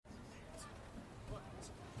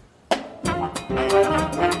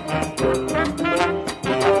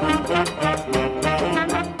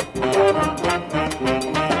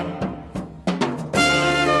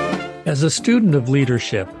As a student of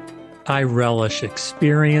leadership, I relish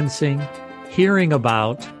experiencing, hearing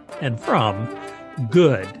about, and from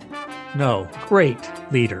great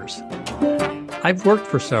leaders. I've worked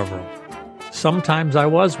for several. Sometimes I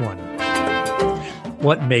was one.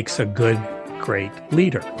 What makes a great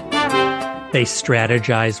leader? They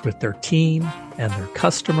strategize with their team and their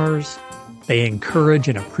customers. They encourage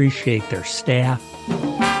and appreciate their staff.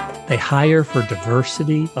 They hire for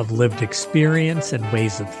diversity of lived experience and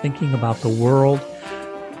ways of thinking about the world.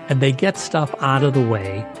 And they get stuff out of the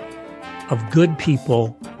way of good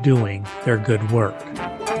people doing their good work.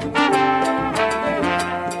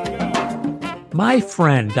 My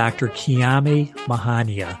friend, Dr. Kyame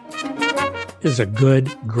Mahania, is a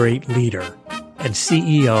great leader and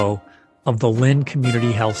CEO of the Lynn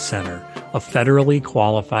Community Health Center, a federally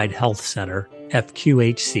qualified health center,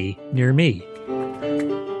 FQHC, near me.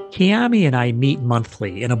 Kyame and I meet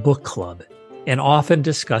monthly in a book club and often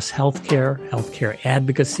discuss healthcare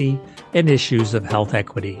advocacy, and issues of health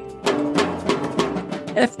equity.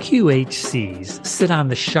 FQHCs sit on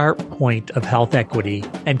the sharp point of health equity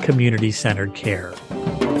and community-centered care.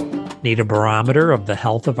 Need a barometer of the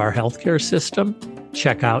health of our healthcare system?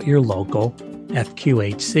 Check out your local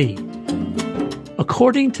FQHC.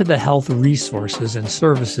 According to the Health Resources and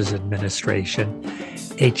Services Administration,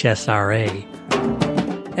 HSRA,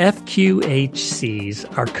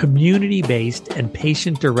 FQHCs are community-based and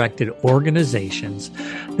patient-directed organizations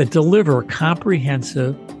that deliver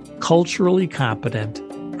comprehensive, culturally competent,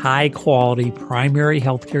 high-quality primary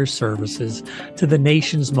healthcare services to the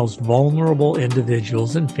nation's most vulnerable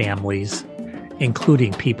individuals and families,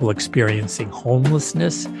 including people experiencing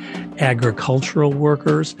homelessness, agricultural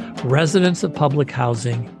workers, residents of public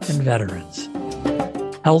housing, and veterans.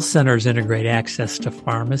 Health centers integrate access to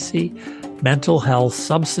pharmacy, mental health,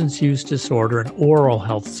 substance use disorder, and oral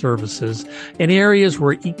health services in areas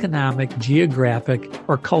where economic, geographic,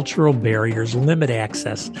 or cultural barriers limit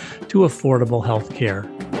access to affordable health care.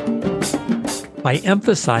 By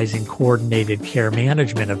emphasizing coordinated care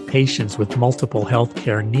management of patients with multiple health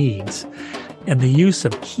care needs and the use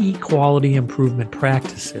of key quality improvement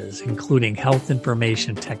practices, including health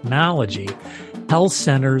information technology, health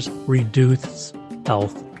centers reduce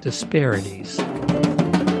health disparities.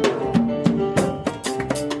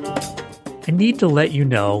 I need to let you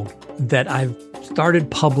know that I've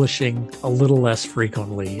started publishing a little less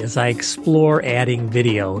frequently as I explore adding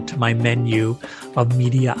video to my menu of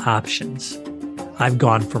media options. I've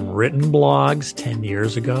gone from written blogs 10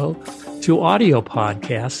 years ago to audio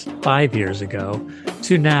podcasts 5 years ago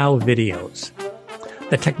to now videos.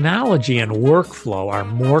 The technology and workflow are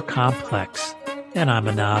more complex, and I'm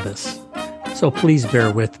a novice. So please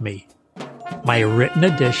bear with me. My written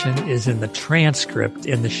edition is in the transcript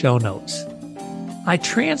in the show notes. I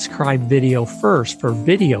transcribe video first for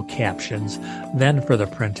video captions, then for the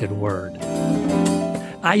printed word.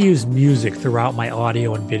 I use music throughout my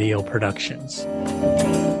audio and video productions.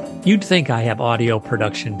 You'd think I have audio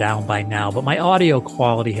production down by now, but my audio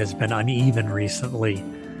quality has been uneven recently.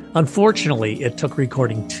 Unfortunately, it took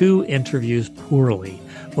recording 2 interviews poorly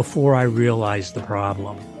before I realized the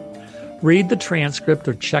problem. Read the transcript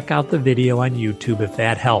or check out the video on YouTube if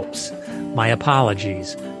that helps. My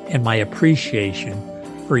apologies and my appreciation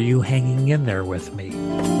for you hanging in there with me.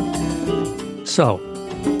 So,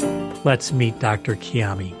 let's meet Dr.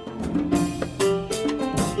 Kyame.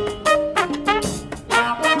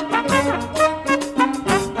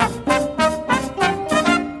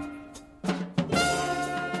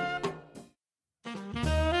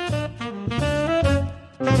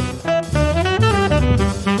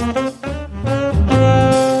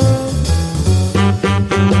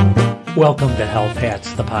 Welcome to Health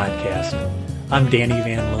Hats, the podcast. I'm Danny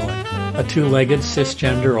Van Leeuwen, a 2-legged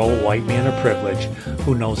cisgender old white man of privilege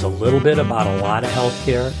who knows a little bit about a lot of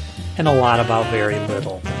healthcare and a lot about very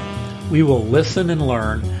little. We will listen and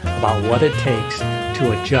learn about what it takes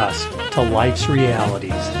to adjust to life's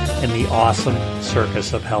realities in the awesome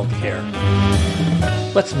circus of healthcare.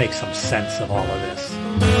 Let's make some sense of all of this.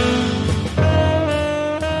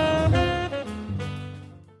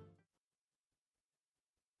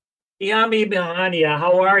 Kyame Mahania,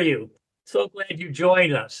 how are you? So glad you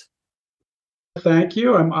joined us. Thank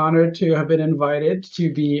you. I'm honored to have been invited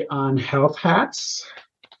to be on Health Hats.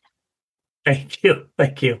 Thank you.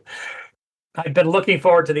 Thank you. I've been looking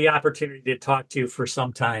forward to the opportunity to talk to you for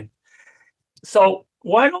some time. So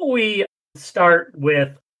why don't we start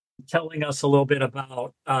with telling us a little bit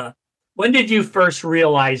about when did you first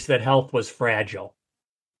realize that health was fragile?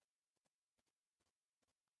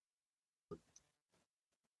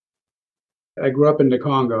 I grew up in the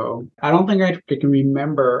Congo. I don't think I can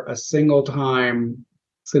remember a single time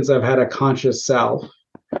since I've had a conscious self,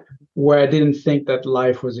 where I didn't think that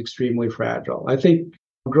life was extremely fragile. I think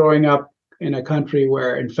growing up in a country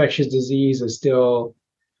where infectious disease are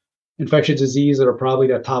probably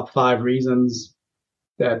the top 5 reasons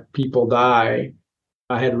that people die.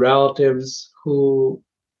 I had relatives who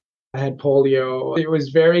had polio. It was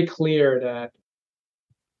very clear that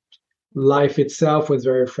life itself was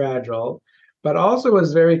very fragile, but also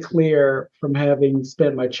was very clear from having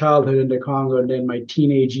spent my childhood in the Congo and then my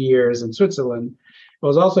teenage years in Switzerland. It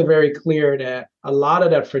was also very clear that a lot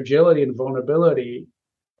of that fragility and vulnerability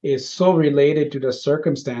is so related to the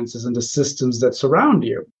circumstances and the systems that surround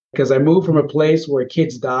you. Because I moved from a place where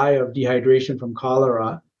kids die of dehydration from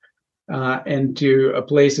cholera and to a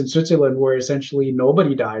place in Switzerland where essentially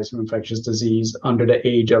nobody dies from infectious disease under the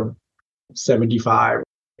age of 75.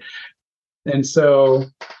 And so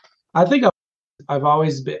I think I've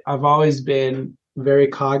always been very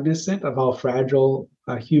cognizant of how fragile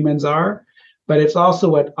humans are, but it's also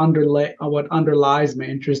what underlies my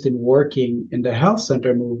interest in working in the health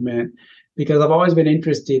center movement, because I've always been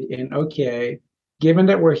interested in, okay, given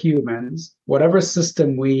that we're humans, whatever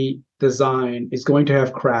system we design is going to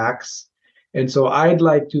have cracks. And so I'd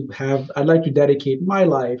like to dedicate my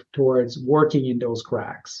life towards working in those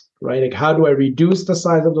cracks, right? Like, how do I reduce the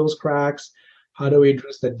size of those cracks? How do we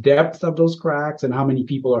reduce the depth of those cracks, and how many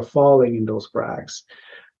people are falling in those cracks?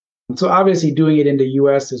 So obviously doing it in the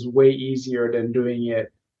US is way easier than doing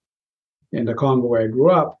it in the Congo where I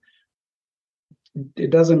grew up.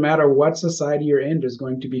 It doesn't matter what society you're in, there's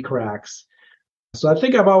going to be cracks. So I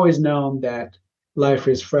think I've always known that life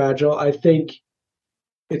is fragile. I think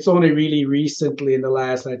it's only really recently in the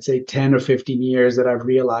last, I'd say 10 or 15 years, that I've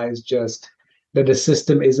realized just that the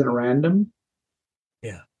system isn't random.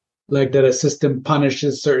 Yeah. Like that a system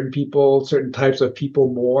punishes certain people, certain types of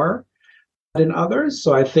people more than others.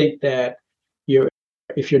 So I think that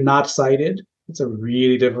if you're not sighted, it's a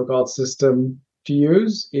really difficult system to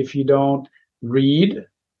use. If you don't read,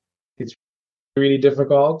 it's really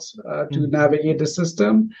difficult to navigate the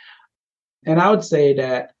system. And I would say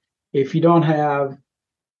that if you don't have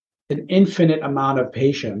an infinite amount of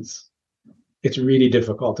patience, it's really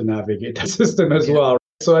difficult to navigate the system as well.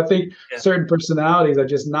 So I think certain personalities are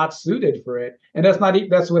just not suited for it. And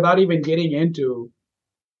that's without even getting into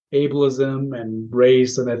ableism and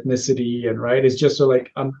race and ethnicity, and right. It's just so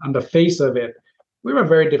like on the face of it, we have a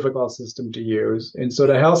very difficult system to use. And so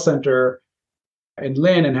the health center and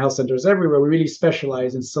Lynn and health centers everywhere, we really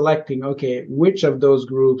specialize in selecting, okay, which of those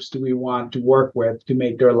groups do we want to work with to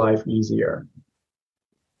make their life easier?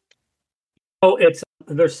 Oh,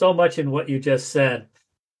 there's so much in what you just said.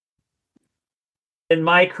 In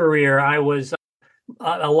my career,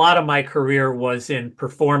 a lot of my career was in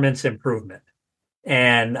performance improvement.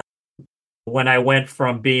 And when I went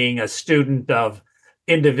from being a student of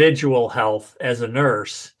individual health as a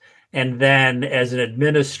nurse, and then as an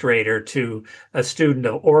administrator to a student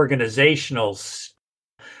of organizational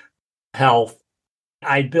health,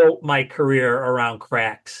 I built my career around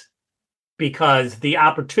cracks because the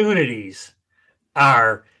opportunities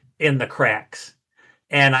are in the cracks.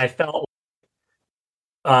 And I felt,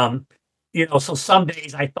 so some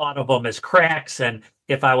days I thought of them as cracks. And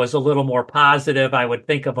if I was a little more positive, I would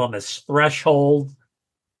think of them as threshold.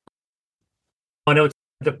 I know it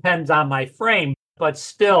depends on my frame, but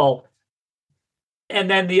still. And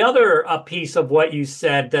then the other piece of what you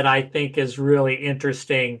said that I think is really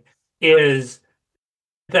interesting is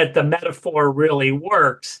that the metaphor really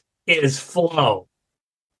works is flow.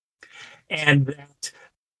 And that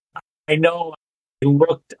I know I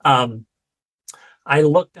looked on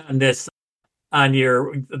this on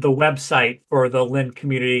the website for the Lynn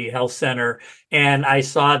Community Health Center, and I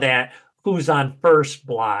saw that Who's on First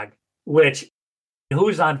blog, which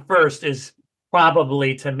Who's on First is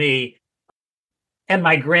probably, to me and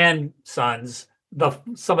my grandsons,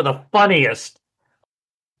 some of the funniest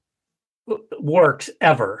works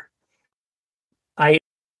ever.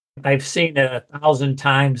 I've seen it 1,000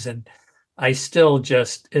 times, and I still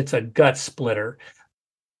it's a gut splitter.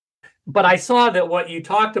 But I saw that what you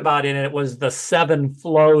talked about in it was the 7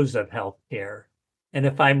 flows of healthcare. And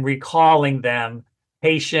if I'm recalling them,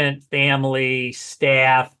 patient, family,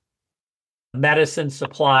 staff, medicine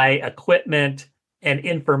supply, equipment, and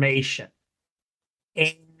information.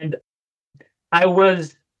 And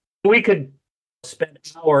we could spend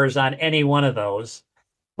hours on any one of those,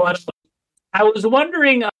 but I was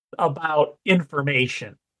wondering about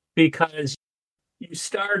information, because you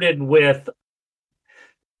started with,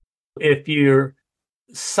 if you're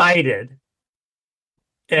sighted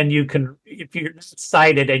and if you're not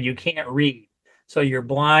sighted and you can't read, so you're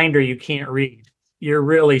blind or you can't read, you're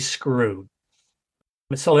really screwed.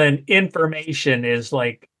 So then information is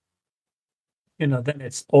like, then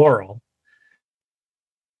it's oral.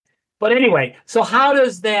 But anyway, so how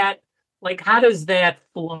does that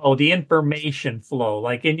flow, the information flow,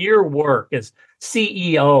 like in your work as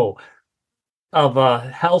CEO of a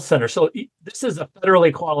health center? So this is a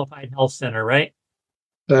federally qualified health center, right?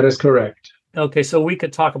 That is correct. Okay, so we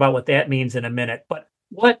could talk about what that means in a minute, but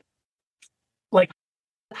like,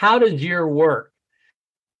 how does your work,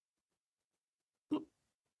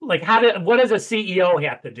 like, what does a CEO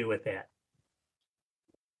have to do with that?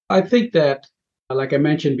 I think that, like I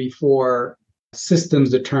mentioned before, systems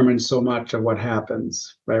determine so much of what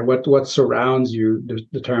happens, right? What surrounds you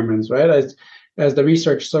determines, right? As the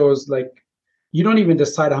research shows, like you don't even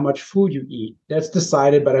decide how much food you eat. That's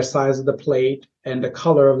decided by the size of the plate and the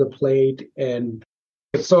color of the plate. And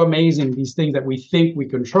it's so amazing, these things that we think we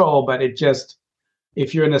control, but it just,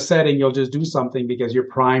 if you're in a setting, you'll just do something because you're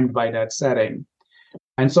primed by that setting.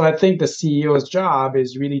 And so I think the CEO's job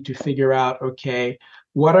is really to figure out, okay,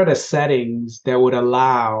 what are the settings that would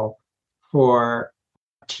allow for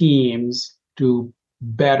teams to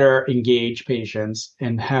better engage patients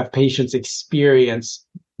and have patients experience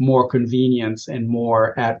more convenience and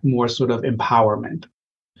more sort of empowerment.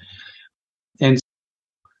 And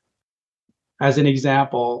as an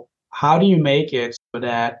example, how do you make it so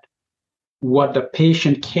that what the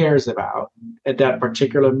patient cares about at that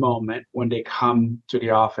particular moment when they come to the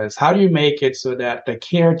office, how do you make it so that the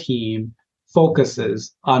care team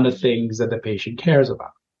focuses on the things that the patient cares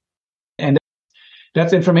about? And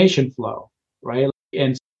that's information flow, right?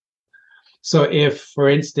 And so if, for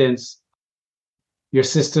instance, your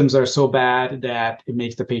systems are so bad that it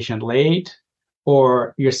makes the patient late,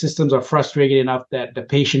 or your systems are frustrated enough that the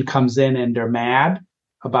patient comes in and they're mad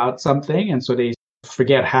about something, and so they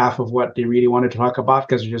forget half of what they really wanted to talk about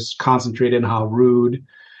because they're just concentrated on how rude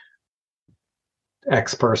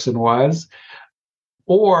X person was,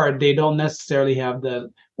 or they don't necessarily have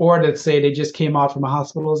or let's say they just came out from a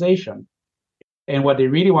hospitalization. And what they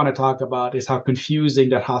really want to talk about is how confusing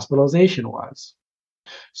that hospitalization was.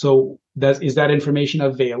 So is that information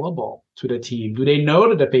available to the team? Do they know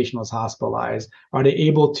that the patient was hospitalized? Are they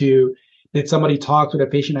able to, did somebody talk to the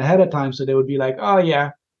patient ahead of time so they would be like, oh yeah,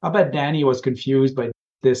 I bet Danny was confused by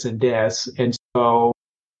this and this. And so,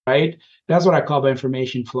 right, that's what I call the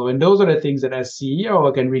information flow. And those are the things that as CEO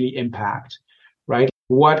I can really impact, right?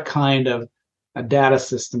 What kind of data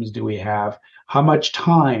systems do we have? How much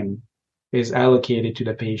time is allocated to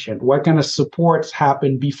the patient? What kind of supports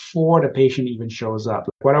happen before the patient even shows up?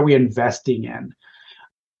 What are we investing in?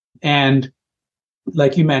 And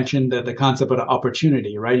like you mentioned, the concept of the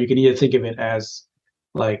opportunity, right? You can either think of it as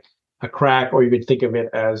like a crack, or you could think of it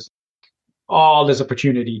as all this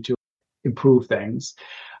opportunity to improve things.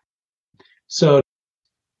 So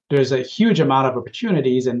there's a huge amount of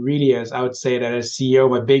opportunities. And really, as I would say that as CEO,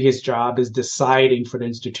 my biggest job is deciding for the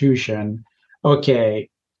institution, okay,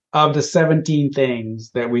 of the 17 things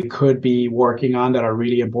that we could be working on that are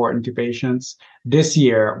really important to patients, this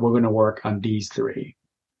year we're going to work on these three,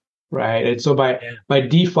 right? And so by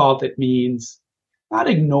default, it means not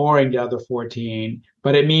ignoring the other 14,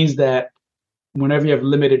 but it means that whenever you have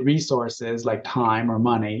limited resources like time or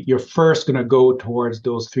money, you're first going to go towards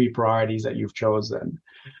those three priorities that you've chosen.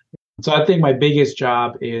 So I think my biggest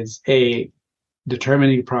job is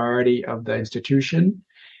determining the priority of the institution.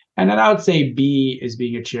 And then I would say B is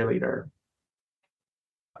being a cheerleader.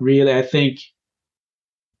 Really, I think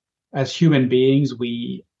as human beings,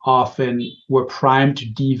 we're primed to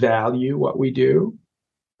devalue what we do.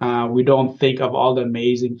 We don't think of all the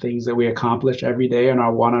amazing things that we accomplish every day in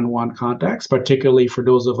our one-on-one context, particularly for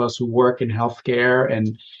those of us who work in healthcare and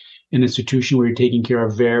an institution where you're taking care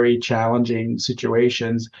of very challenging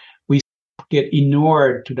situations. We get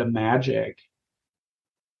inured to the magic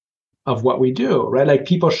of what we do, right? Like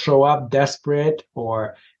people show up desperate,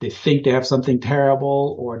 or they think they have something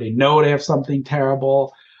terrible, or they know they have something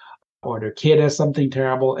terrible, or their kid has something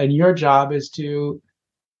terrible. And your job is to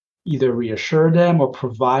either reassure them or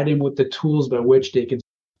provide them with the tools by which they can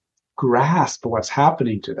grasp what's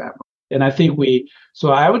happening to them. And I think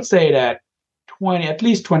so I would say that at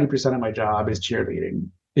least 20% of my job is cheerleading.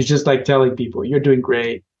 It's just like telling people, you're doing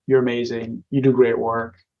great, you're amazing, you do great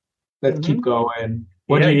work. Let's keep going.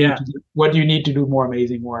 What do you need to do more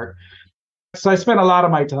amazing work? So I spent a lot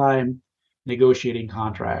of my time negotiating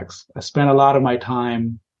contracts. I spent a lot of my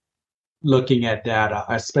time looking at data.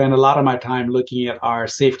 I spent a lot of my time looking at our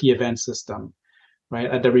safety event system,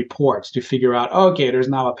 right? At the reports to figure out, okay, there's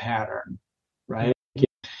now a pattern, right?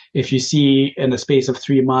 If you see in the space of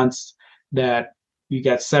 3 months that you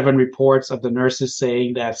get 7 reports of the nurses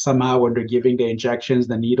saying that somehow when they're giving the injections,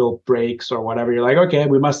 the needle breaks or whatever. You're like, okay,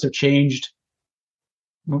 we must have changed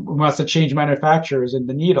manufacturers in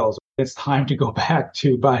the needles. It's time to go back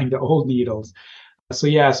to buying the old needles. So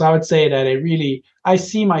yeah, so I would say that I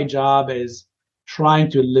see my job as trying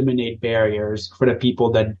to eliminate barriers for the people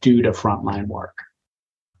that do the frontline work.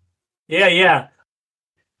 Yeah, yeah.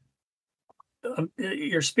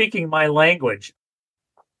 You're speaking my language.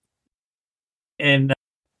 And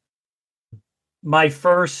my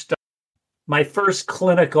first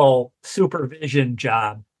clinical supervision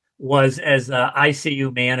job was as an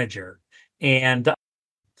ICU manager. And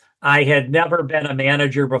I had never been a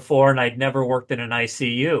manager before, and I'd never worked in an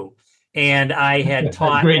ICU. And I had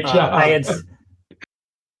taught, Great job.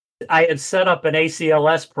 I had set up an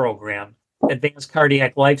ACLS program, Advanced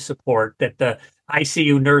Cardiac Life Support, that the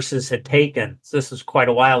ICU nurses had taken. So this was quite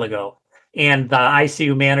a while ago. And the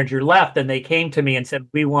ICU manager left, and they came to me and said,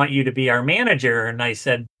 "We want you to be our manager." And I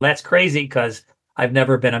said, "That's crazy, because I've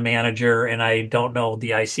never been a manager and I don't know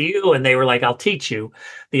the ICU." And they were like, "I'll teach you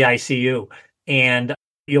the ICU and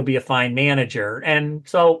you'll be a fine manager." And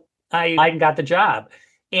so I got the job.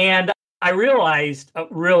 And I realized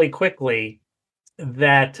really quickly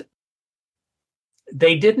that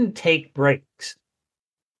they didn't take breaks.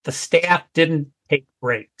 The staff didn't take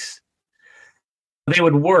breaks. They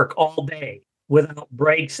would work all day without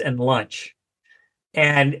breaks and lunch.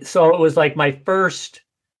 And so it was like my first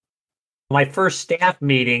staff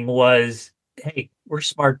meeting was, "Hey, we're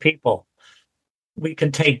smart people. We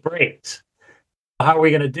can take breaks. How are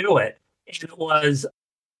we going to do it?" And it was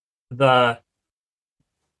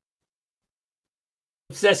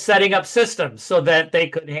just setting up systems so that they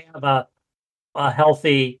could have a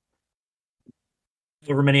healthy,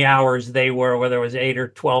 however many hours they were, whether it was 8 or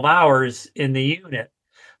 12 hours in the unit.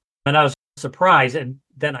 And I was surprised. And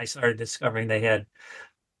then I started discovering they had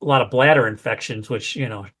a lot of bladder infections, which,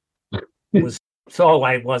 was so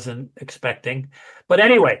I wasn't expecting. But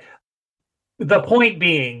anyway, the point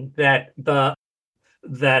being that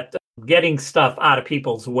getting stuff out of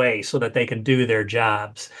people's way so that they can do their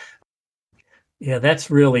jobs. Yeah, that's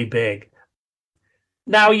really big.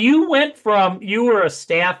 Now you were a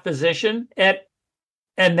staff physician and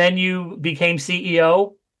then you became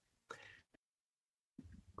CEO.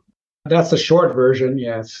 That's the short version,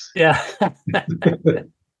 yes. Yeah.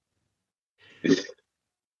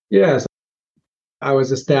 Yes. I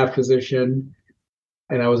was a staff physician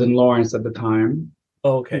and I was in Lawrence at the time.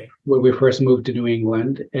 Okay. When we first moved to New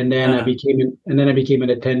England. And then I became an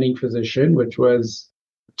attending physician, which was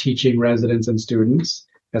teaching residents and students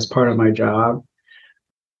as part of my job.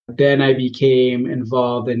 Then I became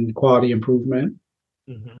involved in quality improvement.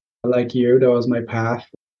 Mm-hmm. Like you, that was my path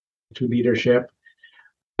to leadership.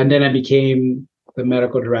 And then I became the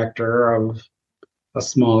medical director of a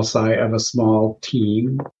small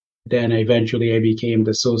team. Then eventually I became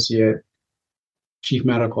the associate chief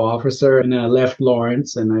medical officer, and then I left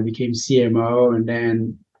Lawrence and I became CMO. And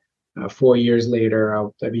then 4 years later,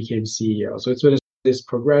 I became CEO. So it's been this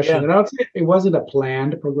progression. Yeah. And I would say it wasn't a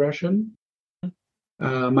planned progression.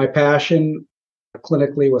 My passion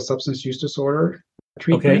clinically was substance use disorder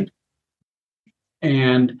treatment.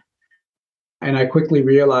 Okay. And I quickly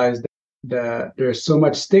realized that there's so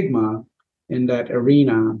much stigma in that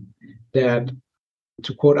arena that,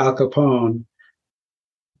 to quote Al Capone,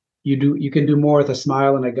 you can do more with a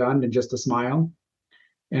smile and a gun than just a smile.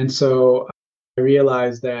 And so I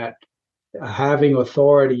realized that having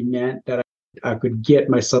authority meant that I could get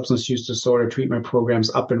my substance use disorder treatment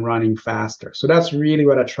programs up and running faster. So that's really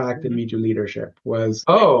what attracted me to leadership was,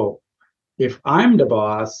 if I'm the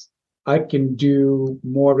boss, I can do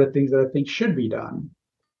more of the things that I think should be done.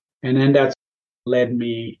 And then that's led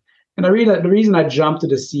me. And the reason I jumped to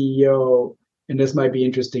the CEO, and this might be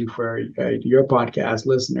interesting for your podcast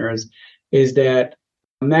listeners, is that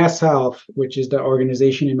MassHealth, which is the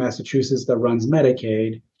organization in Massachusetts that runs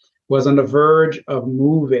Medicaid, was on the verge of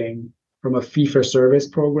moving from a fee-for-service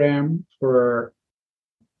program for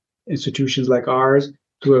institutions like ours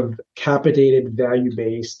to a capitated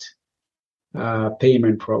value-based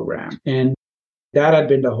payment program. And that had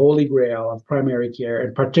been the holy grail of primary care,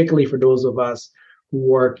 and particularly for those of us who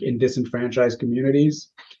work in disenfranchised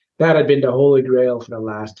communities, that had been the holy grail for the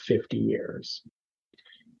last 50 years.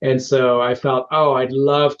 And so I felt, I'd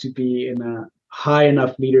love to be in a high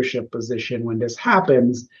enough leadership position when this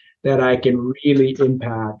happens that I can really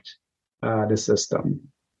impact the system.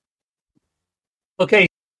 Okay.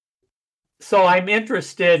 So I'm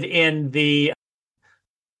interested in the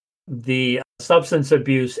substance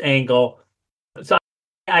abuse angle. So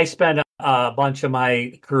I spent a bunch of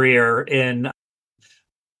my career in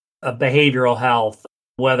behavioral health,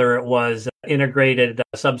 whether it was integrated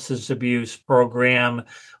substance abuse program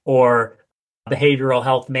or behavioral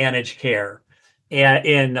health managed care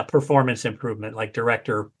in performance improvement, like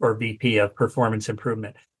director or VP of performance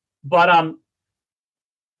improvement. But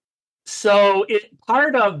so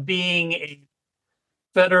part of being a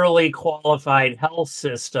federally qualified health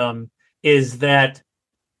system is that,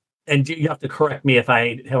 and you have to correct me if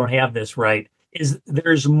I don't have this right, is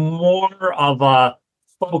there's more of a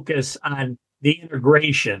focus on the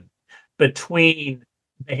integration between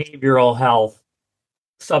behavioral health,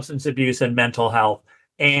 substance abuse and mental health,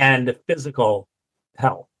 and physical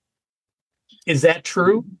health. Is that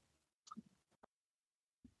true?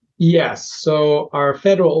 Yes. So our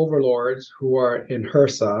federal overlords who are in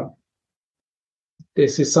HRSA,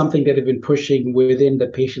 this is something that have been pushing within the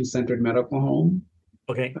patient-centered medical home,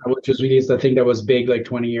 Okay. which is really the thing that was big like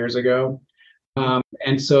 20 years ago.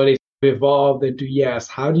 And so they evolved into, yes,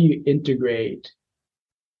 how do you integrate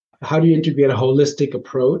a holistic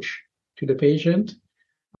approach to the patient?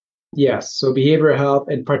 Yes. So behavioral health,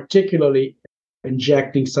 and particularly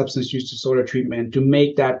injecting substance use disorder treatment to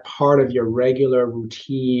make that part of your regular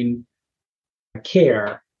routine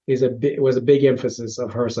care was a big emphasis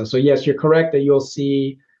of HRSA. So yes, you're correct that you'll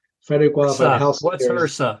see federally qualified health What's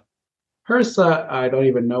centers. HRSA? HRSA, I don't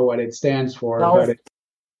even know what it stands for, Health, but it's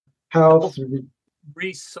Health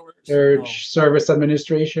Resource Service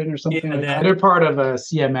Administration or something like that. They're part of a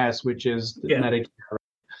CMS, which is Medicare.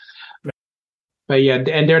 But yeah,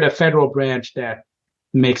 and they're the federal branch that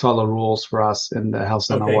makes all the rules for us in the health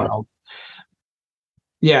center world.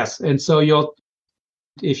 Yes, and so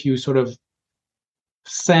if you sort of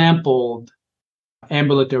sampled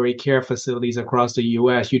ambulatory care facilities across the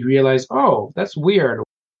U.S., you'd realize, oh, that's weird.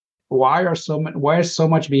 Why is so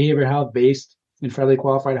much behavioral health based in federally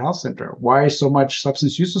qualified health center? Why is so much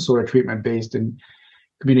substance use disorder treatment based in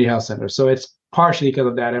community health centers? So it's partially because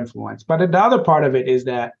of that influence. But the other part of it is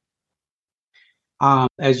that,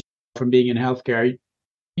 as from being in healthcare,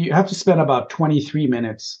 you have to spend about 23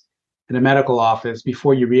 minutes in a medical office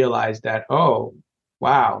before you realize that, oh,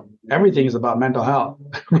 wow, everything is about mental health.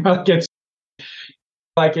 It's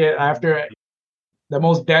like after the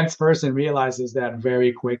most dense person realizes that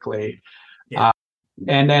very quickly. Yeah.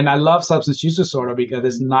 And then I love substance use disorder because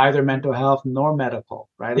it's neither mental health nor medical,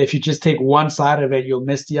 right? If you just take one side of it, you'll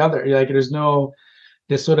miss the other. Like there's no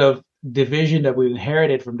this sort of division that we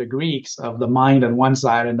inherited from the Greeks of the mind on one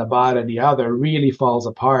side and the body on the other really falls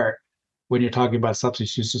apart when you're talking about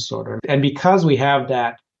substance use disorder. And because we have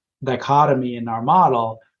that dichotomy in our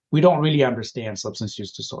model, we don't really understand substance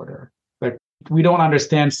use disorder. Like we don't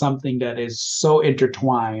understand something that is so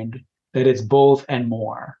intertwined that it's both and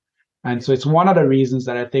more. And so it's one of the reasons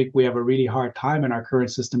that I think we have a really hard time in our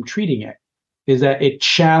current system treating it, is that it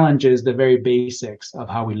challenges the very basics of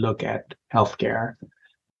how we look at healthcare.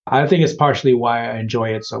 I think it's partially why I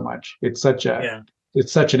enjoy it so much. It's such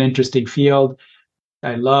an interesting field.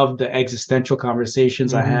 I love the existential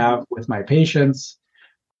conversations I have with my patients.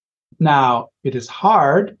 Now, it is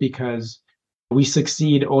hard because we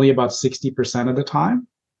succeed only about 60% of the time,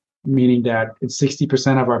 meaning that in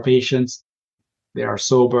 60% of our patients, they are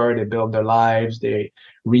sober, they build their lives, they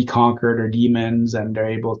reconquer their demons, and they're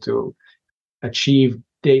able to achieve,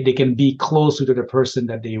 they can be closer to the person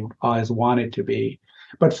that they always wanted to be.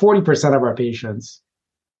 But 40% of our patients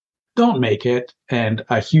don't make it, and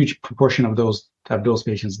a huge proportion of those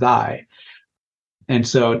patients die. And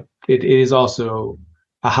so it is also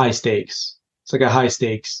a high stakes. It's like a high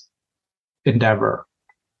stakes endeavor.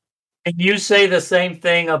 And you say the same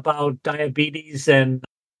thing about diabetes and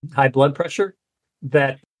high blood pressure?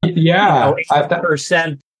 That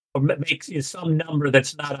 80% makes you some number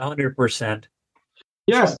that's not 100%.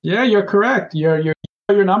 Yes, yeah, you're correct. Your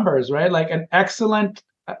numbers, right? Like an excellent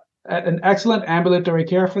ambulatory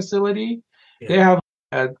care facility, they have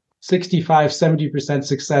a 65-70%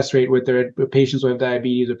 success rate with their patients with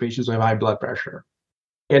diabetes or patients with high blood pressure,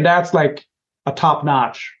 and that's like a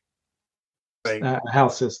top-notch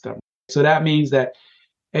health system. So that means that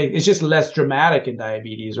it's just less dramatic in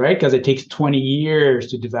diabetes, right? Because it takes 20 years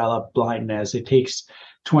to develop blindness. It takes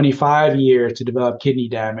 25 years to develop kidney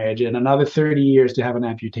damage and another 30 years to have an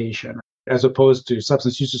amputation, as opposed to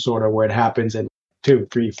substance use disorder where it happens in 2,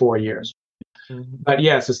 3, 4 years. But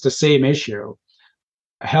yes, it's the same issue.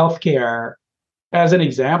 Healthcare, as an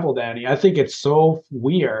example, Danny, I think it's so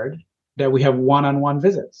weird that we have one-on-one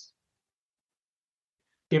visits.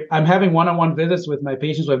 If I'm having one-on-one visits with my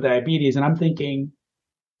patients with diabetes, and I'm thinking,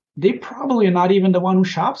 they probably are not even the one who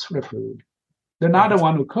shops for the food. They're not the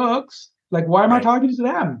one who cooks. Like, why am I talking to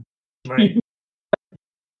them? Right.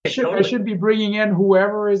 I should be bringing in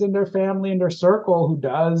whoever is in their family and their circle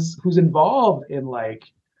who's involved in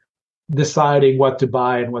like deciding what to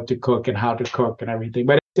buy and what to cook and how to cook and everything.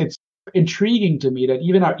 But it's intriguing to me that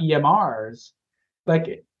even our EMRs,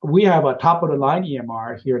 like we have a top of the line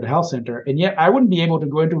EMR here at the health center, and yet I wouldn't be able to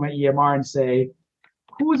go into my EMR and say,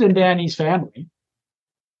 who's in Danny's family?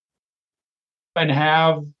 And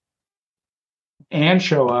have Anne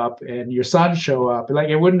show up and your son show up. Like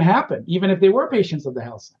it wouldn't happen, even if they were patients of the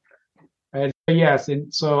health center. Right? Yes.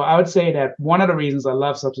 And so I would say that one of the reasons I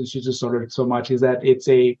love substance use disorder so much is that it's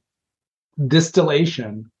a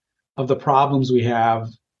distillation of the problems we have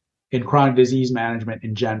in chronic disease management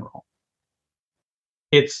in general.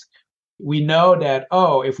 We know that,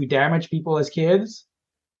 if we damage people as kids,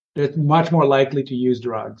 they're much more likely to use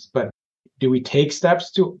drugs. But do we take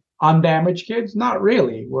steps to undamage kids? Not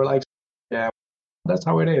really. We're like, yeah, that's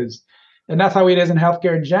how it is. And that's how it is in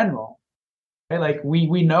healthcare in general. Right? Like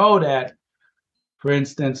we know that, for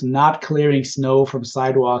instance, not clearing snow from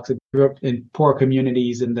sidewalks in poor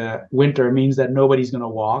communities in the winter means that nobody's going to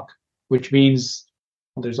walk, which means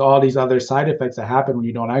there's all these other side effects that happen when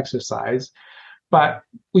you don't exercise. But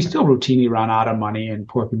we still routinely run out of money in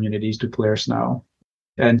poor communities to clear snow.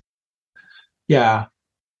 And yeah,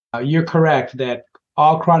 you're correct that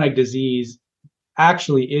all chronic disease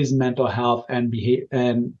actually is mental health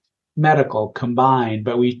and medical combined,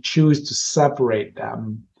 but we choose to separate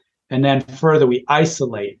them. And then further, we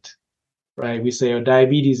isolate, right? We say,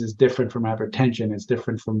 diabetes is different from hypertension. It's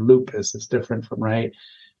different from lupus. It's different from, right?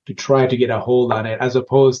 To try to get a hold on it, as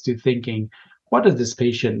opposed to thinking, what does this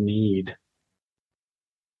patient need?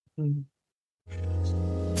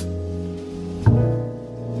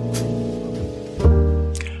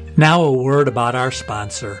 Now a word about our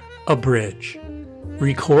sponsor, Abridge.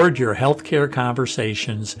 Record your healthcare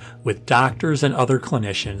conversations with doctors and other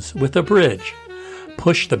clinicians with Abridge.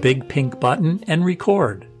 Push the big pink button and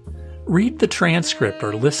record. Read the transcript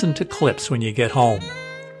or listen to clips when you get home.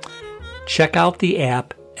 Check out the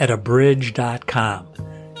app at abridge.com,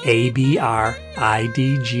 ABRIDGE.com,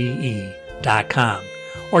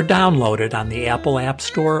 or download it on the Apple App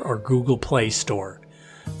Store or Google Play Store.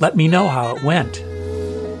 Let me know how it went.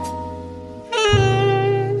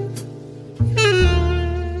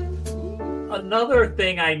 Another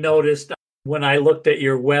thing I noticed when I looked at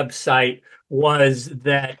your website was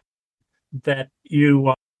that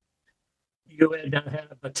you had to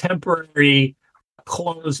have a temporary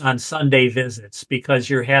close on Sunday visits because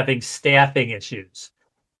you're having staffing issues.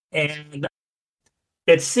 And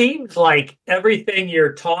it seems like everything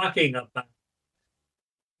you're talking about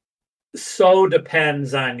so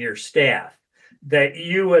depends on your staff that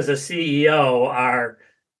you as a CEO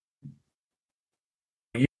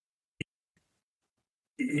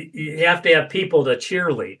you have to have people to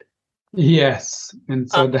cheerlead. Yes. And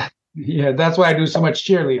so that's why I do so much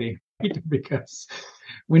cheerleading, because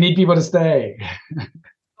we need people to stay.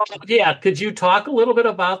 Yeah. Could you talk a little bit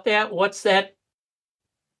about that? What's that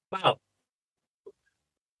about?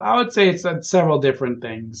 I would say it's several different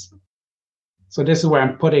things. So this is where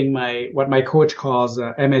I'm putting what my coach calls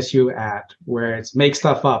MSU at, where it's make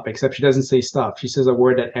stuff up, except she doesn't say stuff. She says a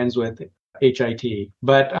word that ends with HIT.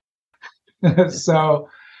 But so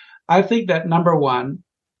I think that number one,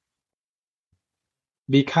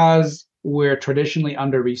 because we're traditionally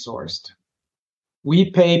under-resourced, we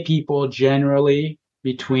pay people generally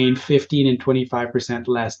between 15 and 25%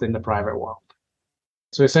 less than the private world.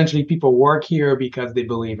 So essentially people work here because they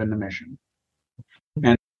believe in the mission.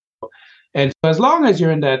 And so as long as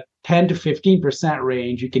you're in that 10 to 15%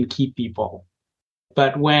 range, you can keep people.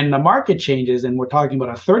 But when the market changes and we're talking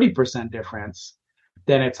about a 30% difference,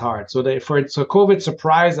 then it's hard. So COVID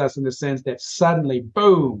surprised us in the sense that suddenly,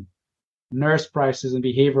 boom, nurse prices and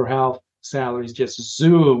behavioral health salaries just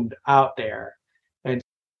zoomed out there. And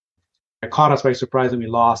it caught us by surprise, and we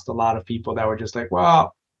lost a lot of people that were just like,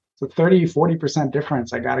 well, it's a 30, 40%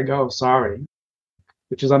 difference. I got to go. Sorry,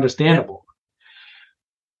 which is understandable.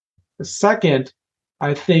 The second,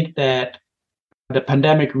 I think that the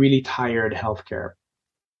pandemic really tired healthcare.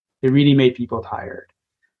 It really made people tired.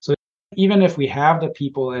 So even if we have the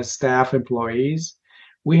people as staff employees,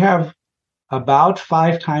 we have about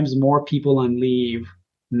 5 times more people on leave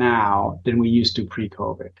now than we used to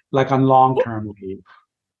pre-COVID, like on long-term leave.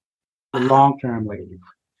 Long-term leave.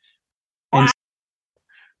 Wow.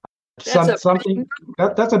 And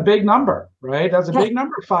that's a big number, right? That's a big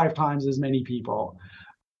number, 5 times as many people.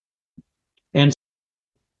 And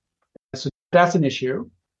so that's an issue.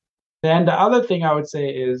 Then the other thing I would say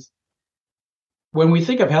is, when we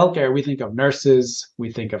think of healthcare, we think of nurses,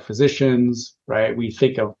 we think of physicians, right? We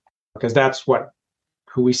think of, because that's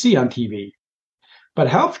who we see on TV. But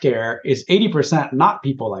healthcare is 80% not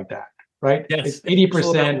people like that, right? Yes. It's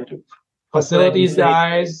 80% facilities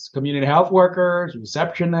guys, community health workers,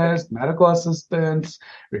 receptionists, medical assistants,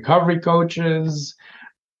 recovery coaches,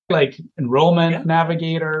 like enrollment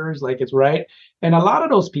navigators, like it's right. And a lot of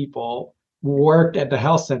those people worked at the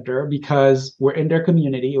health center because we're in their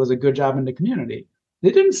community. It was a good job in the community.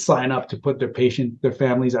 They didn't sign up to put their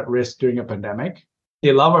families at risk during a pandemic.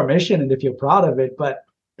 They love our mission and they feel proud of it, but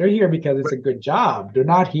they're here because it's a good job. They're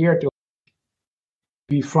not here to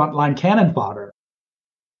be frontline cannon fodder.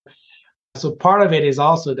 So part of it is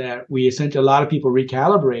also that we essentially, a lot of people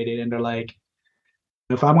recalibrated and they're like,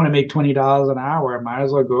 if I want to make $20 an hour, I might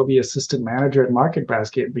as well go be assistant manager at Market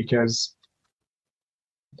Basket because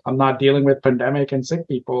I'm not dealing with pandemic and sick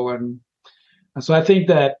people. And so I think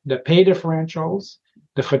that the pay differentials,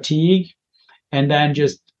 the fatigue, and then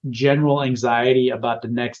just general anxiety about the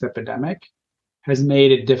next epidemic has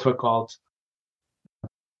made it difficult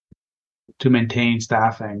to maintain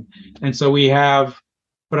staffing. And so we have,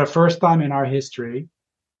 for the first time in our history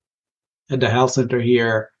at the health center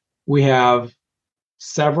here, we have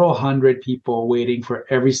several hundred people waiting for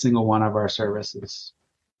every single one of our services.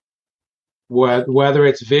 Whether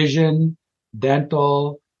it's vision,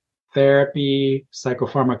 dental, therapy,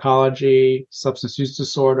 psychopharmacology, substance use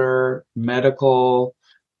disorder, medical,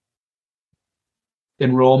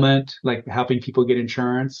 enrollment, like helping people get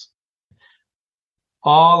insurance.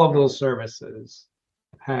 All of those services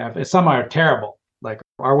have, and some are terrible. Like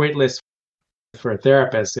our wait list for a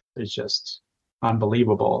therapist is just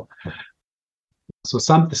unbelievable. So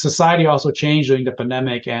society also changed during the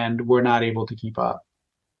pandemic and we're not able to keep up.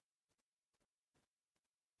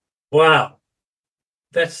 Wow.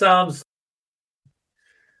 That sounds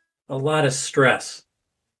a lot of stress.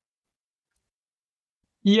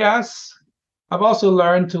 Yes. I've also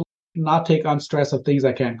learned to not take on stress of things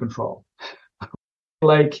I can't control.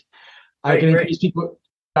 Like I can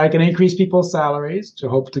increase people's salaries to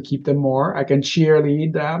hope to keep them more. I can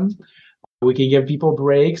cheerlead them. We can give people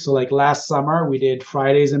breaks. So like last summer, we did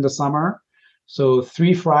Fridays in the summer. So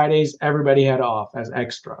 3 Fridays, everybody had off as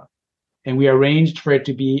extra. And we arranged for it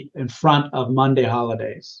to be in front of Monday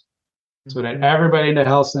holidays. So that everybody in the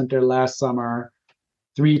health center last summer,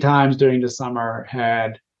 3 times during the summer,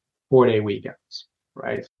 had 4-day weekends,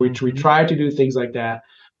 right? Which we try to do things like that.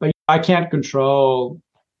 But I can't control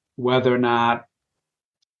whether or not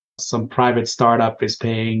some private startup is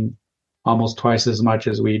paying almost twice as much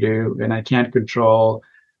as we do. And I can't control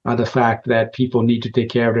the fact that people need to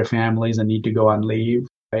take care of their families and need to go on leave,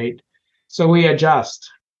 right? So we adjust.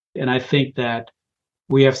 And I think that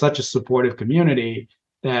we have such a supportive community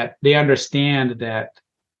that they understand that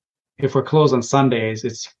if we're closed on Sundays,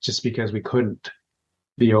 it's just because we couldn't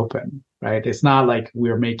be open, right? It's not like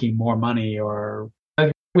we're making more money or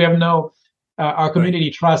we have no, our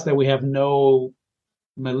community trusts that we have no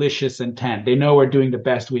malicious intent. They know we're doing the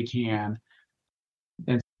best we can.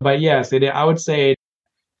 But yes, I would say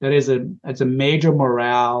that it's a major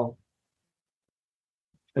morale.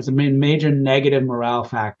 It's a major negative morale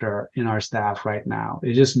factor in our staff right now.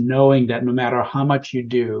 It's just knowing that no matter how much you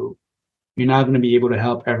do, you're not going to be able to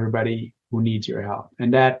help everybody who needs your help.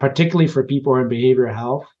 And that particularly for people in behavioral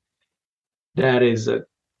health, that's a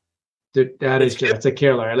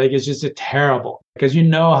killer. Like it's just a terrible, because you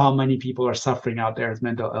know how many people are suffering out there with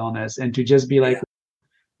mental illness, and to just be like,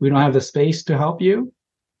 we don't have the space to help you.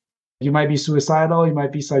 You might be suicidal, you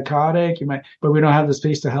might be psychotic, but we don't have the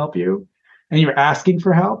space to help you. And you're asking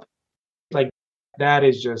for help. Like that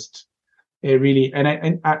is just, it really,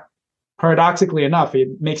 and paradoxically enough,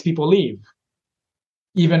 it makes people leave,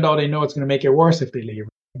 even though they know it's going to make it worse if they leave.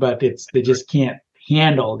 But they just can't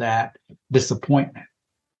handle that disappointment.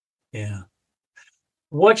 Yeah.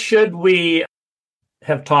 What should we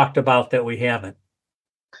have talked about that we haven't?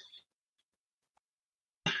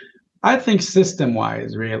 I think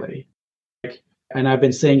system-wise, really. And I've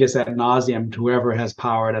been saying this ad nauseum to whoever has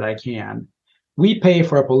power that I can. We pay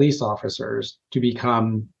for our police officers to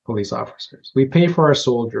become police officers. We pay for our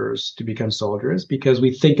soldiers to become soldiers because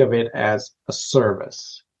we think of it as a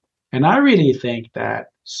service. And I really think that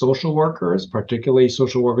social workers, particularly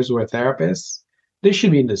social workers who are therapists, they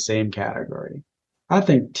should be in the same category. I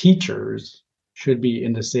think teachers should be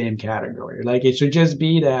in the same category. Like it should just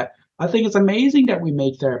be that I think it's amazing that we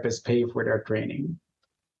make therapists pay for their training,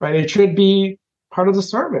 right? It should be part of the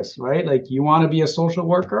service, right? Like you want to be a social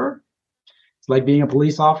worker, it's like being a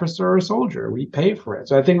police officer or a soldier. We pay for it.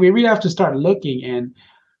 So I think we really have to start looking in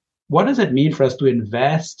what does it mean for us to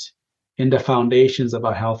invest in the foundations of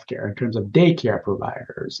our healthcare in terms of daycare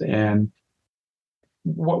providers, and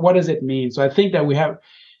what does it mean? So I think that we have,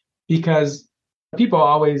 because people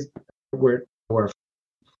always we're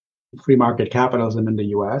free market capitalism in the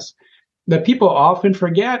US, that people often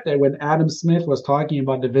forget that when Adam Smith was talking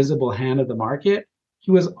about the visible hand of the market,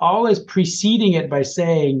 he was always preceding it by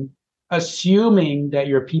saying, assuming that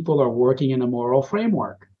your people are working in a moral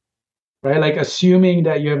framework, right? Like assuming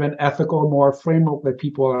that you have an ethical, moral framework that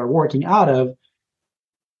people are working out of,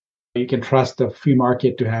 you can trust the free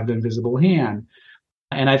market to have the invisible hand.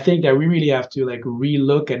 And I think that we really have to like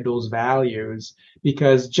relook at those values,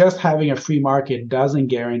 because just having a free market doesn't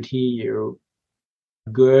guarantee you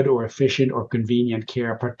good or efficient or convenient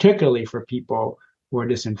care, particularly for people who are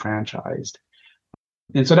disenfranchised.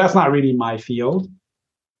 And so that's not really my field,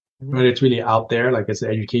 but it's really out there. Like it's the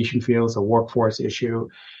education field, it's a workforce issue.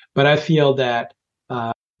 But I feel that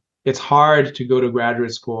it's hard to go to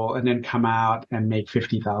graduate school and then come out and make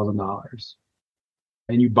 $50,000.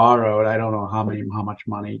 And you borrowed, I don't know how much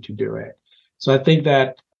money to do it. So I think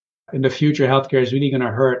that in the future, healthcare is really going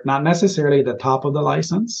to hurt, not necessarily the top of the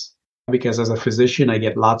license, because as a physician, I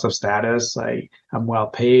get lots of status. I'm well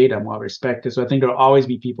paid, I'm well respected. So I think there'll always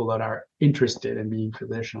be people that are interested in being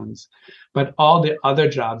physicians. But all the other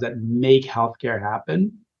jobs that make healthcare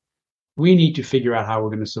happen, we need to figure out how we're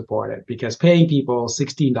going to support it, because paying people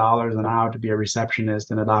 $16 an hour to be a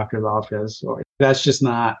receptionist in a doctor's office, or that's just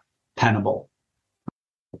not tenable.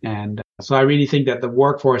 And so I really think that the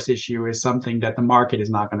workforce issue is something that the market is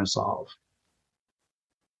not going to solve.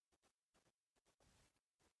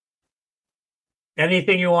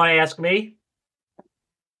 Anything you want to ask me?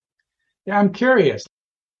 Yeah, I'm curious.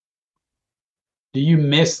 Do you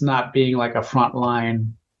miss not being like a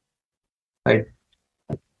frontline, like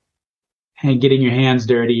and getting your hands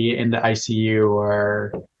dirty in the ICU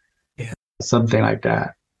or something like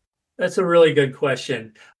that? That's a really good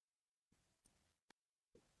question.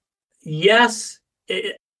 Yes,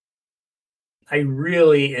 I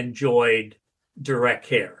really enjoyed direct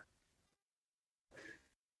care.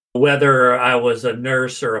 Whether I was a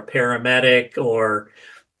nurse or a paramedic, or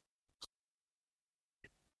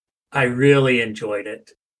I really enjoyed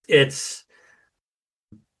it.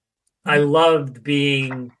 I loved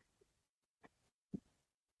being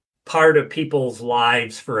part of people's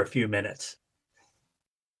lives for a few minutes.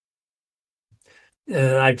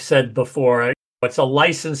 I've said before, it's a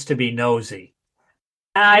license to be nosy.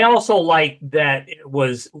 I also like that it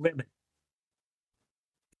was limited.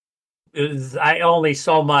 I only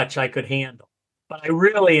so much I could handle, but I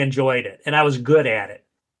really enjoyed it and I was good at it.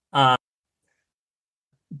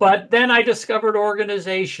 But then I discovered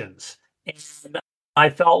organizations, and I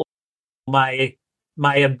felt my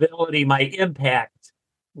ability, my impact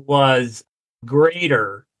was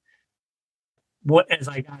greater as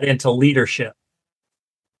I got into leadership.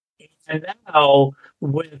 And now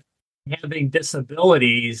with having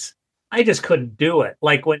disabilities, I just couldn't do it.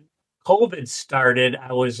 Like when COVID started,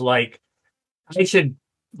 I was like, I should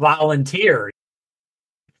volunteer.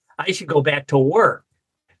 I should go back to work.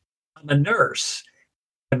 I'm a nurse.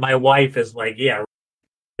 And my wife is like, yeah,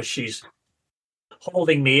 she's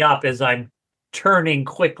holding me up as I'm turning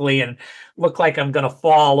quickly and look like I'm going to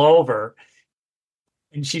fall over.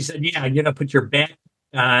 And she said, yeah, you're going to put your back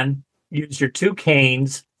on, use your two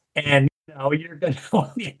canes, and you're going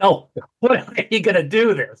to, what are you going to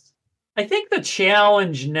do this? I think the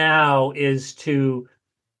challenge now is to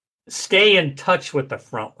stay in touch with the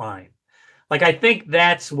front line. Like, I think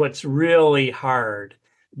that's what's really hard.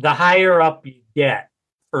 The higher up you get,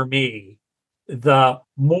 for me, the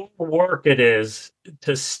more work it is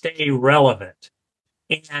to stay relevant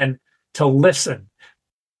and to listen.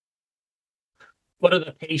 What are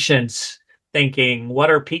the patients thinking?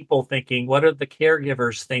 What are people thinking? What are the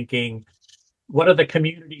caregivers thinking? What are the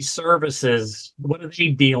community services? What are they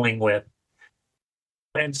dealing with?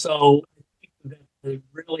 And so,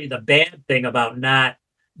 really, the bad thing about not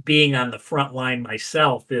being on the front line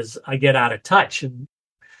myself is I get out of touch, and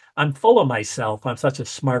I'm full of myself. I'm such a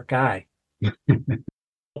smart guy.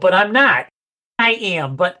 But I'm not. I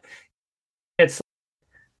am, but it's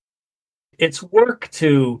work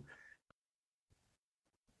to,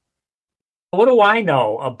 what do I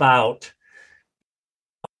know about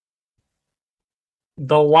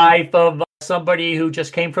the life of somebody who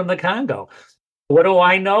just came from the Congo? What do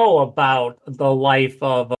I know about the life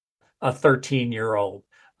of a 13-year-old?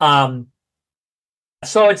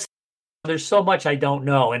 So there's so much I don't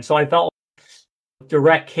know. And so I felt like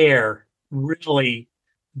direct care really,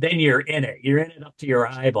 then you're in it. You're in it up to your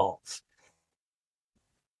eyeballs.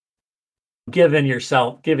 Giving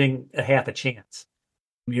a half a chance.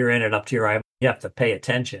 You're in it up to your eyeballs. You have to pay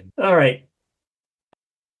attention. All right.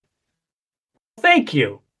 Thank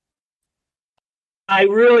you. I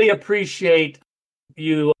really appreciate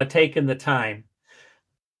you taking the time.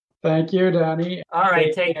 Thank you, Danny. All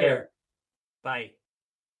right, take care. Bye.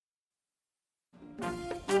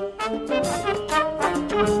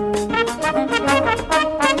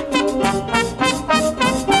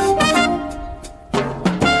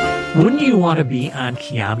 Wouldn't you want to be on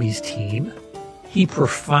Kiami's team? He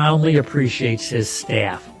profoundly appreciates his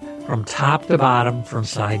staff, from top to bottom, from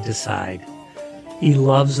side to side. He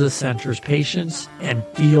loves the center's patients and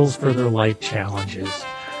feels for their life challenges.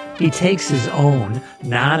 He takes his own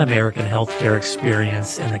non-American healthcare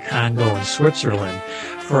experience in the Congo and Switzerland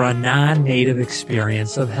for a non-native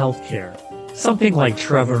experience of healthcare. Something like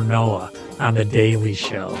Trevor Noah on The Daily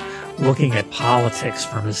Show, looking at politics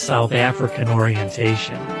from his South African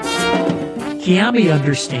orientation. Kiami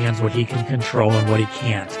understands what he can control and what he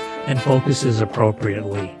can't, and focuses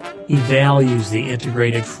appropriately. He values the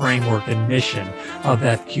integrated framework and mission of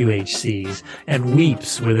FQHCs and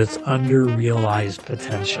weeps with its under-realized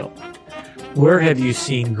potential. Where have you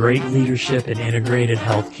seen great leadership in integrated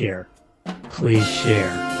healthcare? Please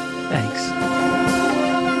share. Thanks.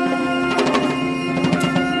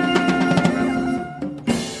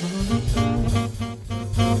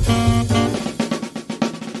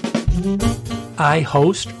 I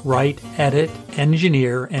host, write, edit,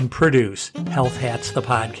 engineer, and produce Health Hats the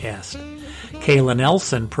podcast. Kayla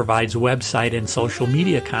Nelson provides website and social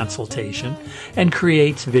media consultation and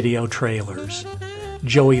creates video trailers.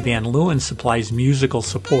 Joey Van Leeuwen supplies musical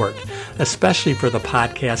support, especially for the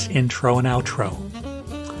podcast intro and outro.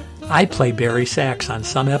 I play Barry sax on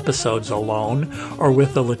some episodes alone or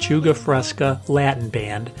with the Lechuga Fresca Latin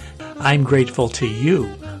Band. I'm grateful to you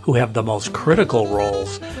who have the most critical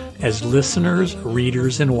roles as listeners,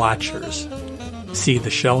 readers, and watchers. See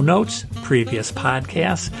the show notes, previous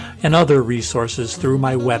podcasts, and other resources through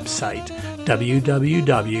my website,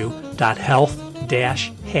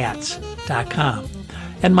 www.health-hats.com,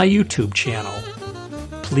 and my YouTube channel.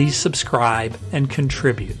 Please subscribe and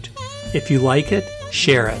contribute. If you like it,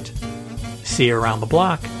 share it. See you around the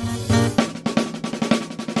block.